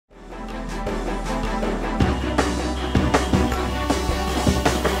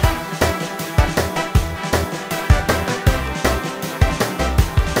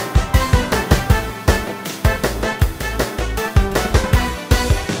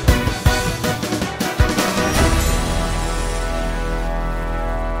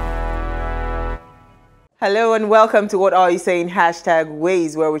Hello and welcome to What Are You Saying?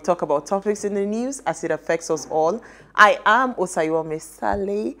 #Ways, where we talk about topics in the news as it affects us all. I am Osayome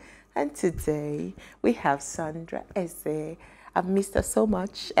Saleh, and today we have Sandra Eze. I've missed her so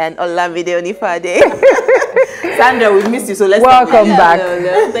much, and Olamide Onifade. Sandra, we've missed you, so let's welcome back.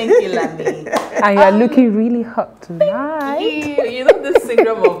 Hello. Thank you, Lami. And you're looking really hot tonight. You know this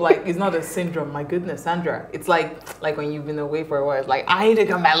syndrome of like, it's not a syndrome, my goodness, Sandra. It's like when you've been away for a while, it's like, I need to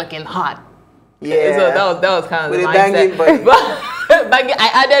come back looking hot. Yeah. So that was kind of with the a mindset. banging body. I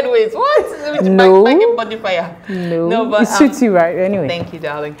added weight. What? With No. banging body fire. No, but it suits you right anyway. Thank you,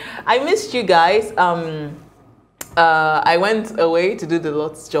 darling. I missed you guys. I went away to do the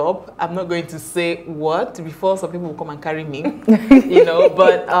Lord's job. I'm not going to say what before some people will come and carry me, you know.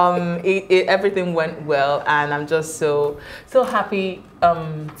 But everything went well, and I'm just so happy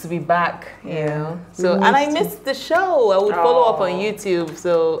to be back, you know. So and I missed the show. I would follow up on YouTube.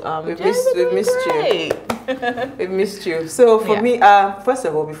 So we've missed you. We've missed you. So for me, first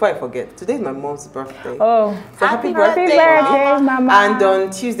of all, before I forget, today is my mom's birthday. Oh, so happy birthday, Mama. And on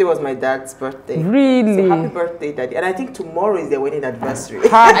Tuesday was my dad's birthday. Really? So happy birthday, Daddy. And I think tomorrow is their wedding anniversary.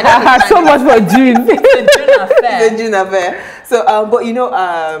 So much for June. It's a June affair. The June affair. So, but you know,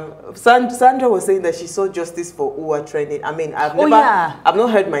 Sandra was saying that she saw justice for Uwa trending. I mean, I've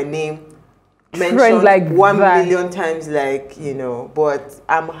not heard my name mentioned like 1 million times, like, you know, but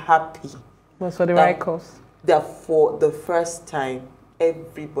I'm happy. Was for the right cause. That for the first time,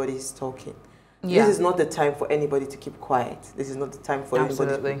 everybody's talking. Yeah. This is not the time for anybody to keep quiet. This is not the time for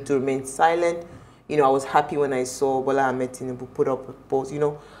anybody to remain silent. You know, I was happy when I saw Bola Ahmed Tinubu put up a post. You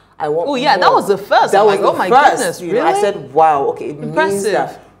know, I want. Oh yeah, that was the first. That was like, oh my goodness, you know, I said, wow, okay, it means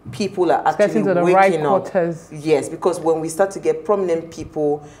that people are actually getting to the waking right quarters. Yes, because when we start to get prominent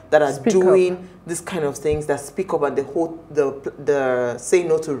people that are doing this kind of things, that speak up and the say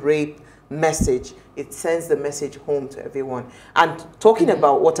no to rape message, it sends the message home to everyone. And talking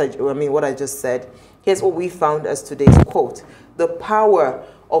about what I just said, here's what we found as today's quote: the power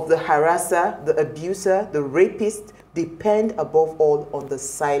of the harasser, the abuser, the rapist depend above all on the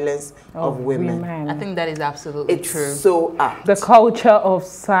silence of women. I think that is absolutely true. It's so apt. The culture of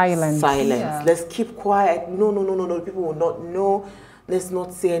silence. Yeah. Let's keep quiet. No. People will not know. Let's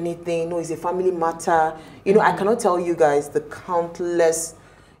not say anything. No, it's a family matter. You know, I cannot tell you guys the countless,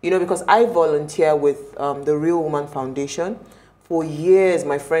 you know, because I volunteer with the Real Woman Foundation. For years,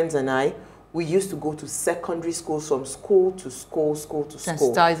 my friends and I, we used to go to secondary schools, from school to school.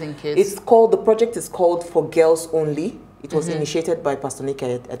 Sensitizing kids. The project is called For Girls Only. It was initiated by Pastor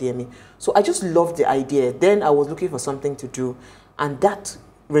Nika Adiemi. So I just loved the idea. Then I was looking for something to do, and that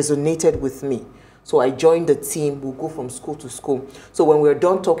resonated with me. So I joined the team. We'll go from school to school. So when we're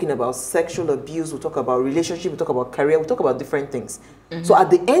done talking about sexual abuse, we'll talk about relationship, we'll talk about career, we'll talk about different things. So at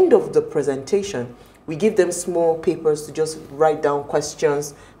the end of the presentation, we give them small papers to just write down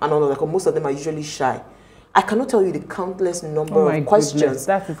questions and all of that. Most of them are usually shy. I cannot tell you the countless number of questions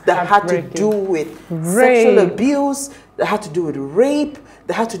that had to do with sexual abuse, that had to do with rape,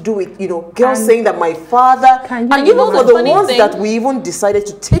 that had to do with, you know, girls saying that my father, and you know, the ones that we even decided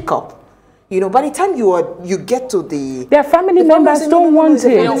to take up. You know, by the time you get to their family members don't want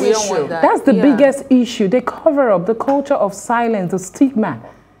it. We don't want that. That's the biggest issue. They cover up the culture of silence, the stigma.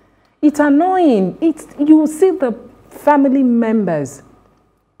 It's annoying. You see the family members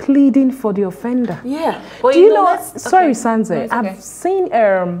pleading for the offender. Yeah. But do you know? Sorry, Sanze. I've seen.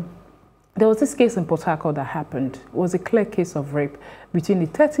 There was this case in Port Harcourt that happened. It was a clear case of rape between a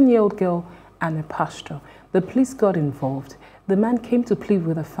 13-year-old girl and a pastor. The police got involved. The man came to plead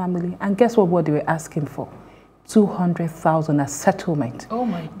with the family, and guess what they were asking for? 200,000 as settlement. Oh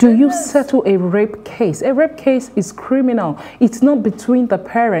my goodness. Do you settle a rape case? A rape case is criminal. It's not between the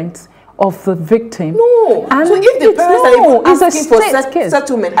parents of the victim. No. And so if the parents are even asking for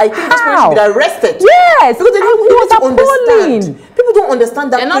settlement, I think this person should be arrested. Yes. Because it was appalling. People don't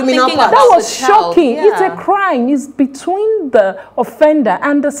understand that criminal part. That was shocking. Yeah. It's a crime. It's between the offender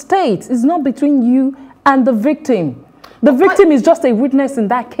and the state. It's not between you and the victim. The victim is just a witness in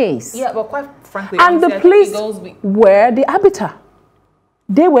that case. Yeah, but quite frankly, and the police were the arbiter.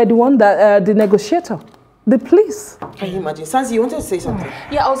 They were the one that the negotiator. The police. Can you imagine? Sansi, you wanted to say something?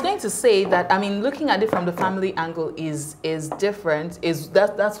 Yeah, I was going to say that, I mean, looking at it from the family angle is different.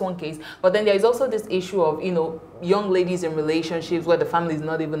 That's one case. But then there is also this issue of, you know, young ladies in relationships where the family is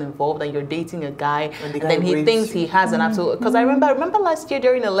not even involved and you're dating a guy and then he thinks he has an absolute... Because I remember last year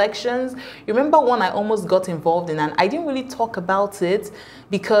during elections, you remember one I almost got involved in, and I didn't really talk about it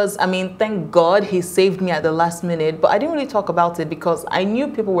because, I mean, thank God he saved me at the last minute, but I didn't really talk about it because I knew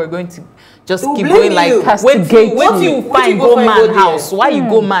people were going to just keep going like, castigate what you find go man house? Why you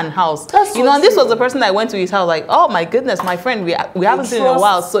go man house? That's you know, and this true. was the person that went to his house, like, oh my goodness, my friend, we haven't seen in a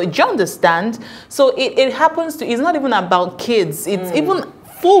while. So do you understand? So it happens to, it's not even about kids. It's even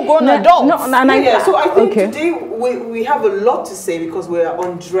full-grown adults. So I think today we have a lot to say because we're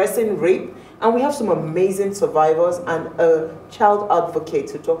undressing rape, and we have some amazing survivors and a child advocate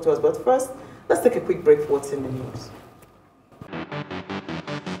to talk to us. But first, let's take a quick break for what's in the news.